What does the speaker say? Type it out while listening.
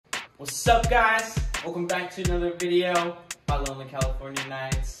What's up, guys? Welcome back to another video by Lonely California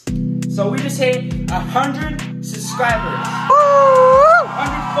Nights. So we just hit 100 subscribers. Woo!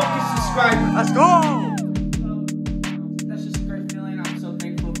 100 fucking subscribers. Let's go! So, that's just a great feeling. I'm so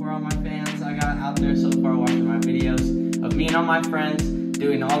thankful for all my fans I got out there so far watching my videos of me and all my friends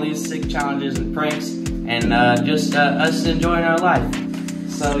doing all these sick challenges and pranks and just us enjoying our life.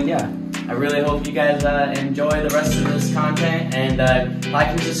 So yeah. I really hope you guys enjoy the rest of this content and like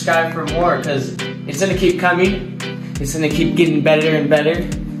and subscribe for more because it's going to keep coming. It's going to keep getting better and better.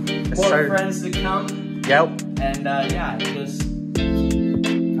 More friends to come. Yep. And yeah, just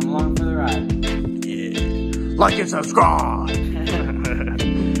come along for the ride. Yeah. Like and subscribe.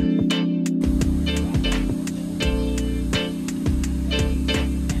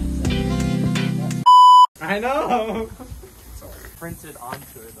 I know. Printed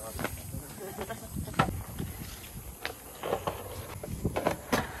onto it though.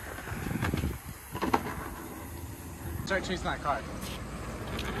 Start chasing that car.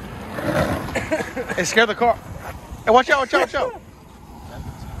 It scared the car. Hey, watch out, watch out, watch out.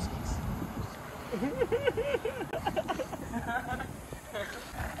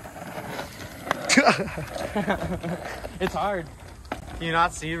 It's hard. Can you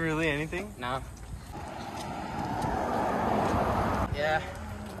not see really anything? No. Yeah.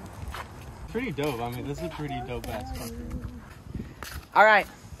 Pretty dope. I mean, this is a pretty dope ass car. Alright.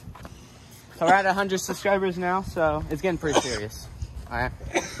 So we're at 100 subscribers now, so it's getting pretty serious. Alright.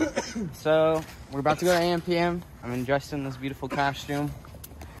 So we're about to go to AM/PM. I'm dressed in this beautiful costume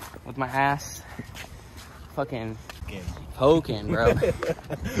with my ass fucking poking, bro.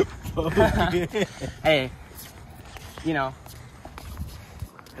 Hey, you know,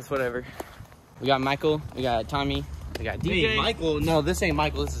 it's whatever. We got Michael, we got Tommy, we got DJ. Hey, Michael. No, this ain't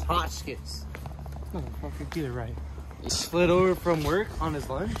Michael. This is Hotchkiss. Motherfucker, get it right. Slid over from work on his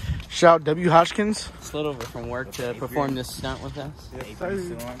lunch. Shout W. Hodgkins. Slid over from work to perform this stunt with us.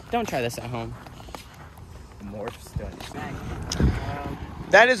 Don't try this at home. More stunts.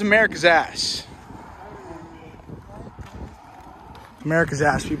 That is America's ass. America's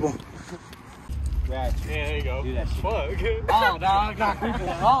ass, people. Yeah, there you go. do that shit. Oh, dog, not creeping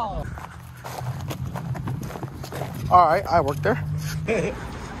at all. All right, I work there.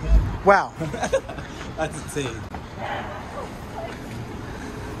 Wow. That's insane.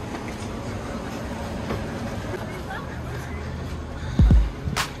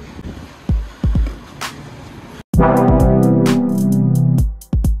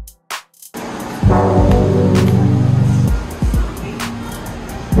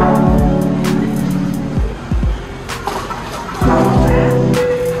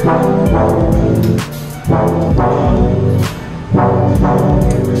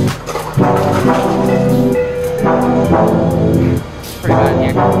 Pretty bad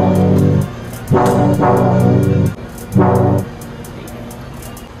here.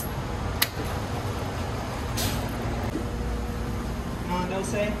 Come on, no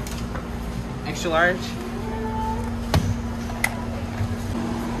say. Extra large.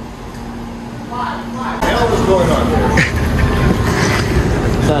 What the hell is going on here?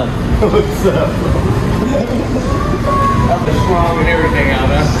 What's up? What's up? What's wrong and everything out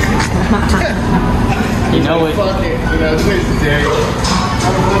there? You know it. Fuck it. You know, today's the day.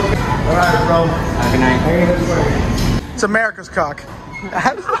 Alright, bro. Have a good night. It's America's cock.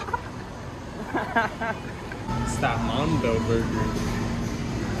 It's that Mondo burger.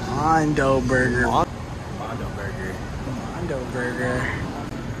 Mondo burger. Mondo burger. Mondo burger.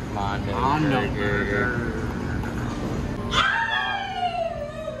 Mondo burger.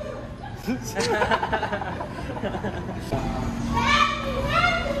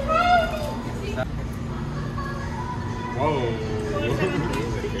 Whoa.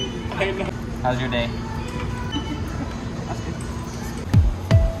 How's your day?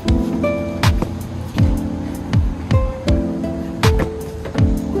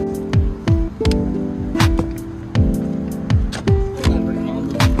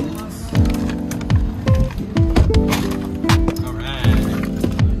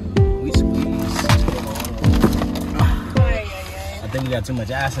 I think we got too much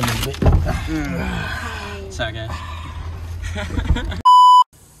ass in this bit. Sorry, guys.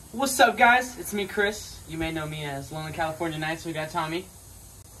 What's up, guys? It's me, Chris. You may know me as Lonely California Nights. We got Tommy.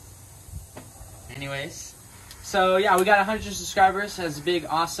 Anyways, so yeah, we got 100 subscribers. That's big,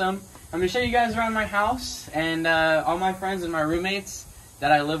 awesome. I'm gonna show you guys around my house and all my friends and my roommates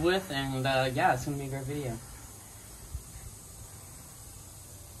that I live with, and yeah, it's gonna be a great video.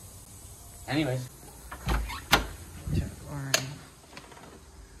 Anyways.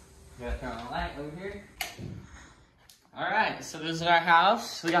 You gotta turn on the light over here. All right, so this is our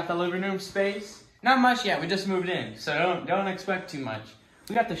house. We got the living room space. Not much yet, we just moved in, so don't expect too much.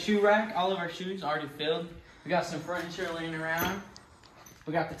 We got the shoe rack, all of our shoes already filled. We got some furniture laying around.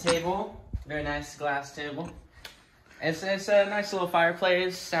 We got the table, very nice glass table. It's a nice little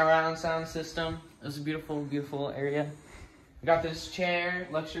fireplace, surround sound system. It's a beautiful, beautiful area. We got this chair,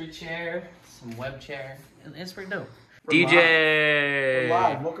 luxury chair, some web chair. It's pretty dope. DJ!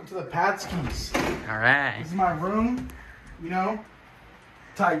 Live. Welcome to the Patskis. All right. This is my room, you know,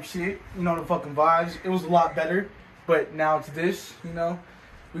 type shit. You know the fucking vibes. It was a lot better, but now it's this, you know.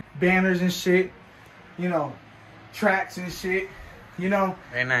 Banners and shit, you know, tracks and shit, you know.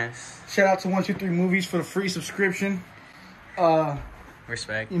 Very nice. Shout out to 123 Movies for the free subscription.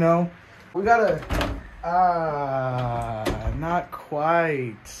 Respect. You know, we got not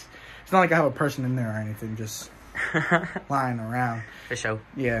quite. It's not like I have a person in there or anything, just lying around. For sure.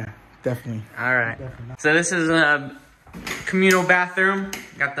 Yeah, definitely. All right. Definitely. So this is a communal bathroom.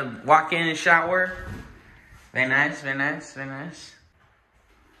 Got the walk-in and shower. Very nice, very nice, very nice.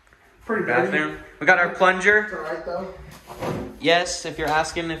 Pretty Bathroom. We got our plunger. It's alright though. Yes, if you're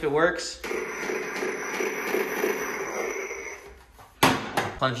asking if it works.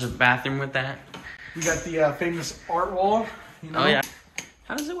 Plunge the bathroom with that. We got the famous art wall. You know? Oh yeah.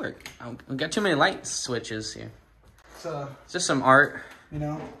 How does it work? We got too many light switches here. It's It's just some art. you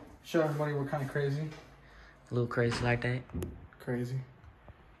know, show everybody we're kind of crazy. A little crazy like that. Crazy.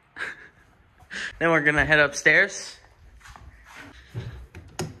 Then we're gonna head upstairs.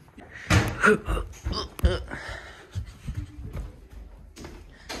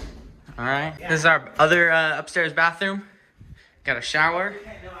 All right. This is our other upstairs bathroom. Got a shower.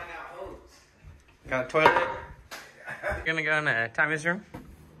 Got a toilet. We're gonna go in Tommy's room.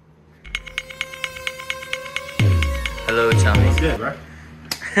 Hello, Tommy. What's good, bro?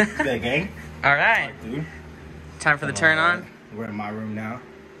 Good, gang. All right. Dude. Time for the turn on. We're in my room now.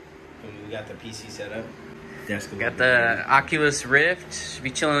 We got the PC set up. Desk. Got the Oculus Rift. Should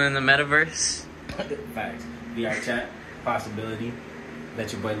be chilling in the metaverse. Facts. VR chat. Possibility.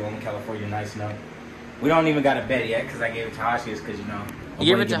 Let your boy Lone California nice enough. We don't even got a bed yet because I gave it to Hotchkiss because, you know, You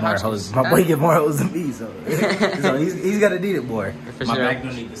gave it to Hotchkiss? My boy get more hoes than me, so, so he's got to need it more. For My sure. back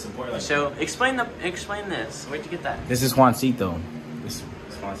don't need the support like So that. explain this. Where'd you get that? This is Juancito. This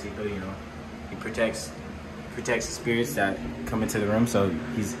is Juancito, you know. He protects the spirits that come into the room, so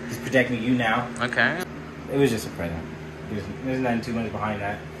he's protecting you now. Okay. It was just a present. There's nothing too much behind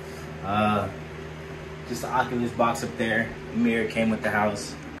that. Just the Oculus box up there. The mirror came with the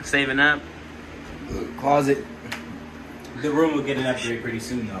house. Saving up. Closet. The room will get an upgrade pretty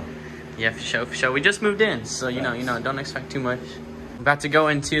soon, though. Yeah, for sure, for sure. We just moved in, so you know, don't expect too much. About to go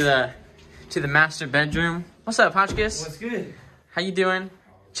into the master bedroom. What's up, Hotchkiss? What's good? How you doing?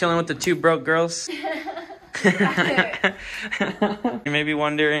 Chilling with the two broke girls. You may be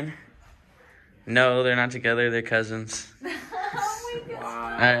wondering. No, they're not together. They're cousins. Oh my god.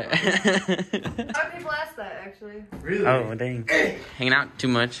 All right. How many people ask that, actually? Really? Oh dang. Hanging out too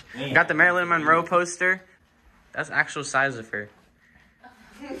much. Got the Marilyn Monroe poster. That's actual size of her.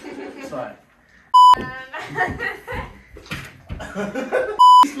 Sorry. Um,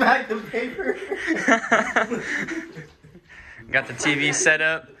 Smack the paper. Got the TV set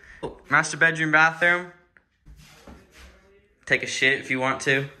up. Master bedroom, bathroom. Take a shit if you want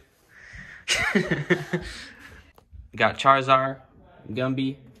to. Got Charizard,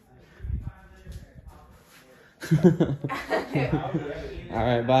 Gumby. All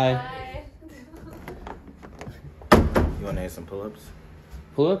right, bye. bye. You want to hit some pull-ups?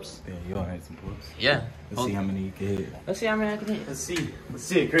 Pull-ups? Yeah, you want to hit some pull-ups? Yeah. Let's see how many you can hit. Let's see how many I can hit. Let's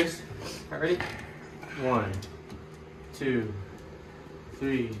see it, Chris. All right, ready? 1, 2,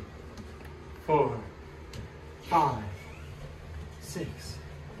 3, 4, 5, 6,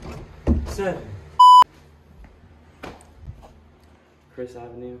 7. Chris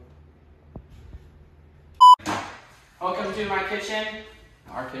Avenue. Welcome to my kitchen.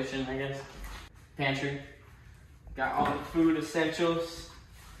 Our kitchen, I guess. Pantry. Got all the food essentials,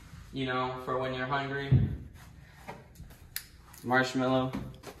 you know, for when you're hungry. Marshmallow,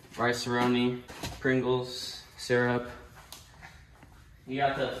 rice-a-roni, Pringles, syrup. You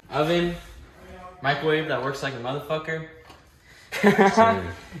got the oven, microwave that works like a motherfucker.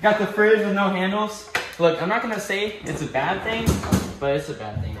 Got the fridge with no handles. Look, I'm not gonna say it's a bad thing, but it's a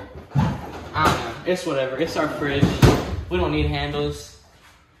bad thing. I don't know. It's whatever. It's our fridge. We don't need handles.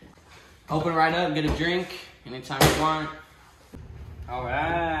 Open right up, get a drink anytime you want.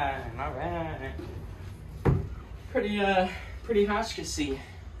 Alright, alright. Pretty Hotchkiss-y.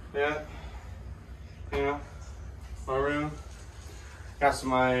 Yeah. Yeah. My room. Got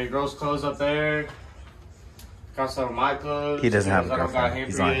some of my girls' clothes up there. Got some of my clothes. He doesn't have a I don't got girlfriend. him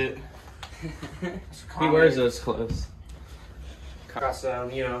He's for lying. it. He wears those clothes. Got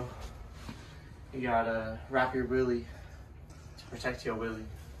some, you know, you gotta wrap your willy to protect your willy.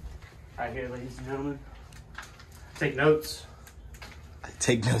 Right here, ladies and gentlemen. Take notes.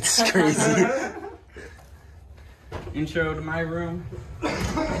 Take notes. It's crazy. Intro to my room.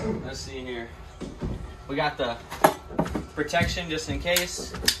 Let's see here. We got the protection just in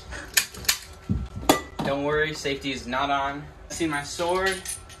case. Don't worry, safety is not on. See my sword.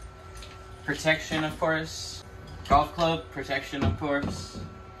 Protection, of course. Golf club, protection, of course.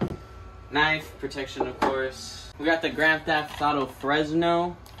 Knife, protection, of course. We got the Grand Theft Auto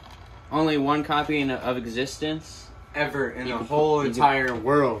Fresno. Only one copy of existence. Ever in the whole entire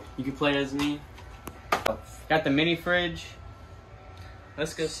world. You can play as me. Got the mini fridge.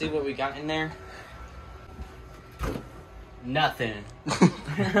 Let's go see what we got in there. Nothing.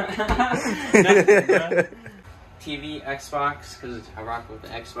 Nothing, bro. TV, Xbox, because I rock with the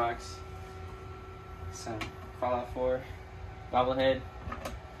Xbox. Some Fallout 4. Bobblehead.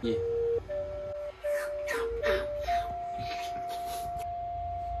 Yeah.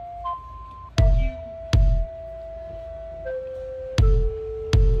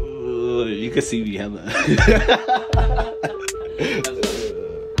 You can see me hella.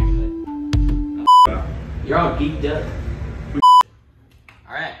 You're all geeked up.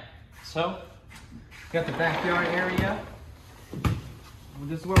 Alright, so we got the backyard area.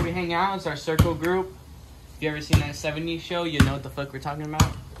 This is where we hang out. It's our circle group. If you ever seen that 70s show, you know what the fuck we're talking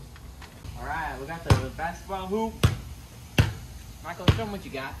about. Alright, we got the basketball hoop. Michael, show them what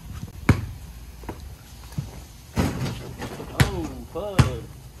you got. Oh, fuck.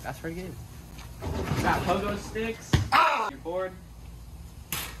 That's pretty good. We got pogo sticks. You're bored.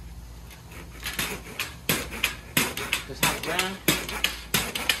 Just hop around.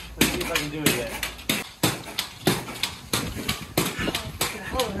 Let's see if I can do it yet.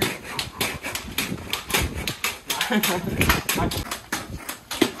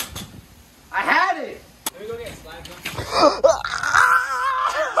 I had it! Let me go get a slide gun.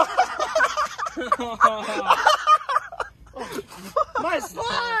 My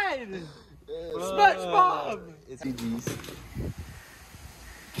slide! SpongeBob! It's GG's.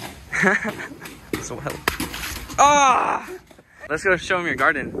 So help. Ah! Let's go show him your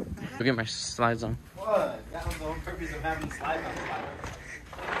garden. Go get my slides on. What? That was the whole purpose of having slides on the side.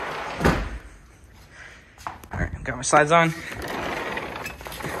 Alright, got my slides on.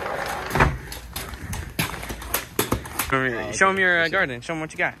 Show him your garden. Show him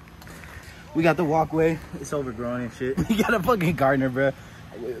what you got. We got the walkway. It's overgrown and shit. We got a fucking gardener, bro.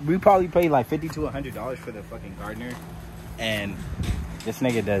 We probably paid like $50 to $100 for the fucking gardener, and this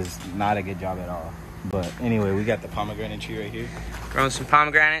nigga does not a good job at all. But anyway, we got the pomegranate tree right here. Growing some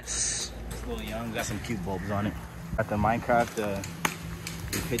pomegranates. It's a little young. Got some cute bulbs on it. Got the Minecraft.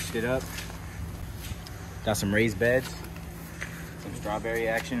 We pitched it up. Got some raised beds. Some strawberry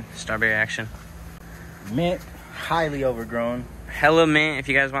action. Strawberry action. Mint, highly overgrown. Hella mint. If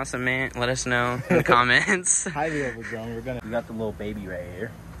you guys want some mint, let us know in the comments. Highly overgrown. We got the little baby right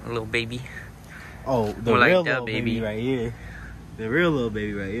here. A little baby. Oh, the More like real the little baby right here. The real little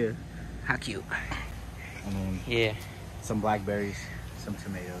baby right here. How cute. And then Yeah. some blackberries, some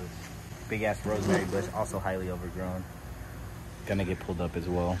tomatoes, big ass rosemary bush, also highly overgrown. Gonna get pulled up as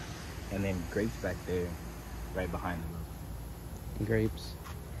well. And then grapes back there, right behind the roof. Grapes.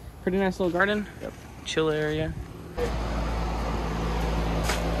 Pretty nice little garden. Yep. Chill area.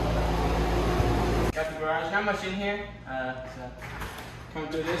 Got the garage. Not much in here. So come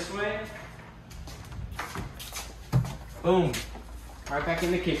through this way. Boom. Right back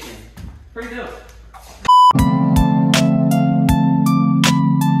in the kitchen. Pretty dope.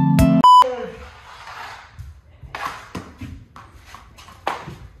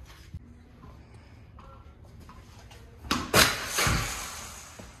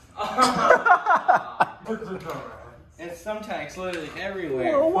 And thumbtacks literally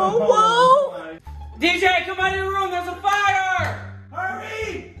everywhere. Whoa, whoa! DJ, come out of your room, there's a fire!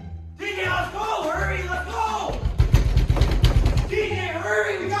 Hurry! DJ, let's go! Hurry, let's go! DJ,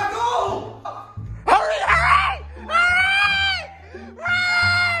 hurry! We gotta go! Hurry, hurry! Hurry!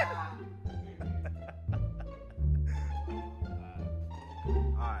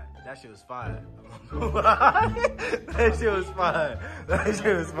 Alright, that shit was fire. That shit was fire. That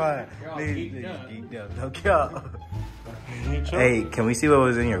shit was fire. You're all Niggas geeked up. geeked up. Don't kill. Hey, can we see what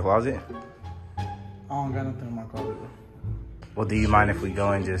was in your closet? I don't got nothing in my closet. Well, do you mind if we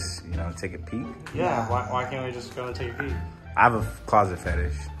go and just, take a peek? Yeah, why can't we just go and take a peek? I have a closet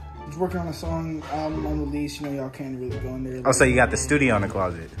fetish. was working on a song, album unreleased. You know, y'all can't really go in there. Oh, so you got the studio in the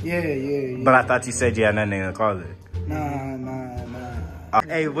closet. Yeah. But I thought you said you had nothing in the closet. Nah.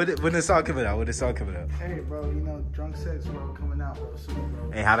 Hey, when the song coming out? When the song coming out? Hey, bro, you know, drunk sex, bro, coming out, bro, soon,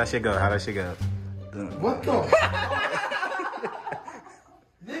 bro. Hey, how that shit go? What the?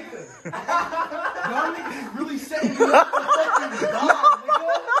 Nigga. Y'all niggas really setting me up for fucking die,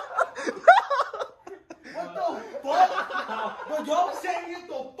 nigga. What the fuck? Bro, y'all setting me up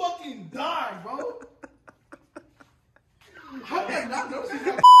to fucking die, bro. How did I not notice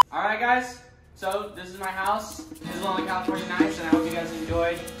that? Alright guys, so this is my house. This is Lonely California Nights, and I hope you guys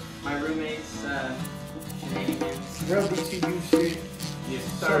enjoyed my roommate's shenanigans. Real BTU shit. Yes,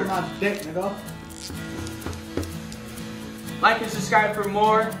 Suck my dick, nigga. Like and subscribe for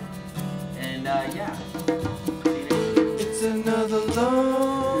more. And yeah.